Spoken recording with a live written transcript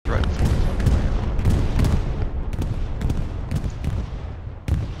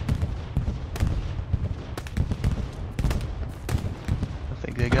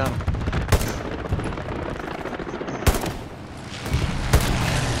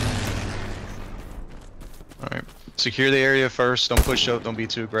Secure the area first. Don't push up. Don't be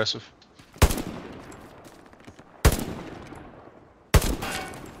too aggressive.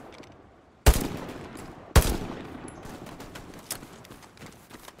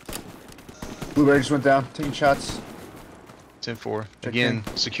 Blueberry just went down, taking shots. 10-4. Again,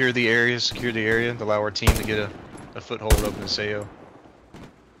 secure the area. Secure the area. Allow our team to get a foothold up in Sayo.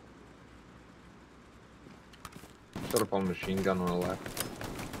 Set up on machine gun on the left.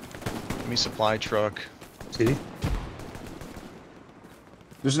 Give me supply truck. CD?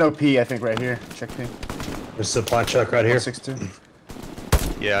 There's an OP, I think, right here. Check P. There's a supply truck right here. 62.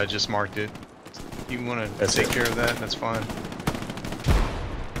 Yeah, I just marked it. You want to take care of that? That's fine.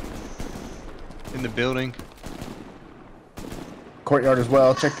 In the building. Courtyard as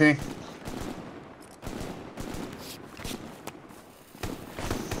well. Check P. 10-4.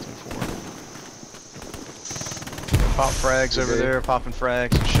 Pop frags over there, popping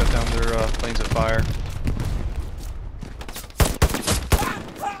frags and shut down their planes of fire.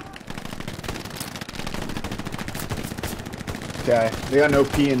 Okay, they got an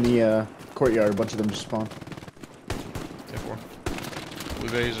OP in the courtyard. A bunch of them just spawned. 10-4. Blue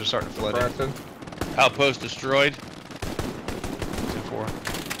bays are starting to flood in. Outpost destroyed.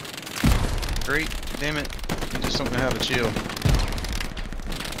 10-4. Great, damn it. You just don't have a shield.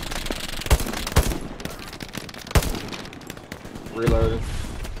 Reloaded.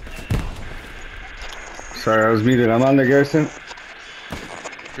 Sorry, I was muted. I'm on the garrison.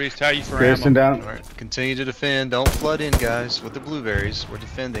 Priest, how you for Garrison ammo? down. Alright, continue to defend. Don't flood in, guys, with the blueberries. We're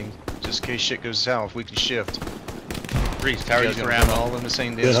defending. Just in case shit goes south, we can shift. Priest, how are you guys for gonna put ammo? all in the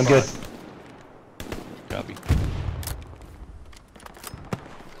same damn Good, I'm spot. good. Copy.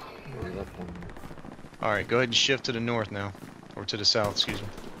 Alright, go ahead and shift to the north now. Or to the south, excuse me.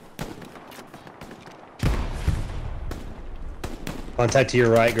 Contact to your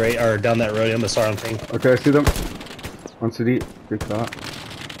right, great, or down that road. I'm sorry, I'm ping. Okay, I see them. One city. Good shot.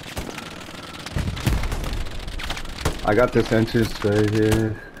 I got this entrance right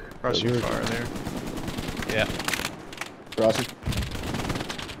here. Cross your fire there. Yeah. Crossing.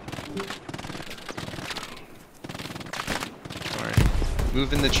 Alright.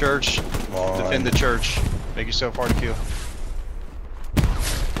 Move in the church. Defend the church. Make yourself hard to kill.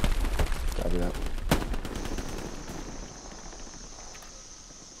 Copy that.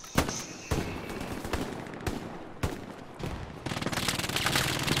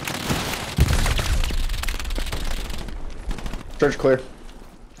 Church clear.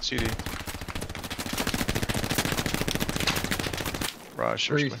 CD. Raj,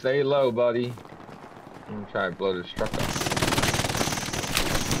 church Please clear. stay low, buddy. I'm gonna try to blow this truck up.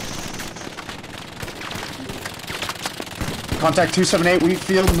 Contact 278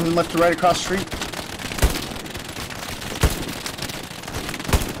 Wheatfield, moving left to right across the street.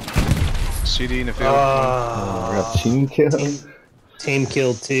 CD in the field. I got team kill. Team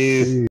killed 2.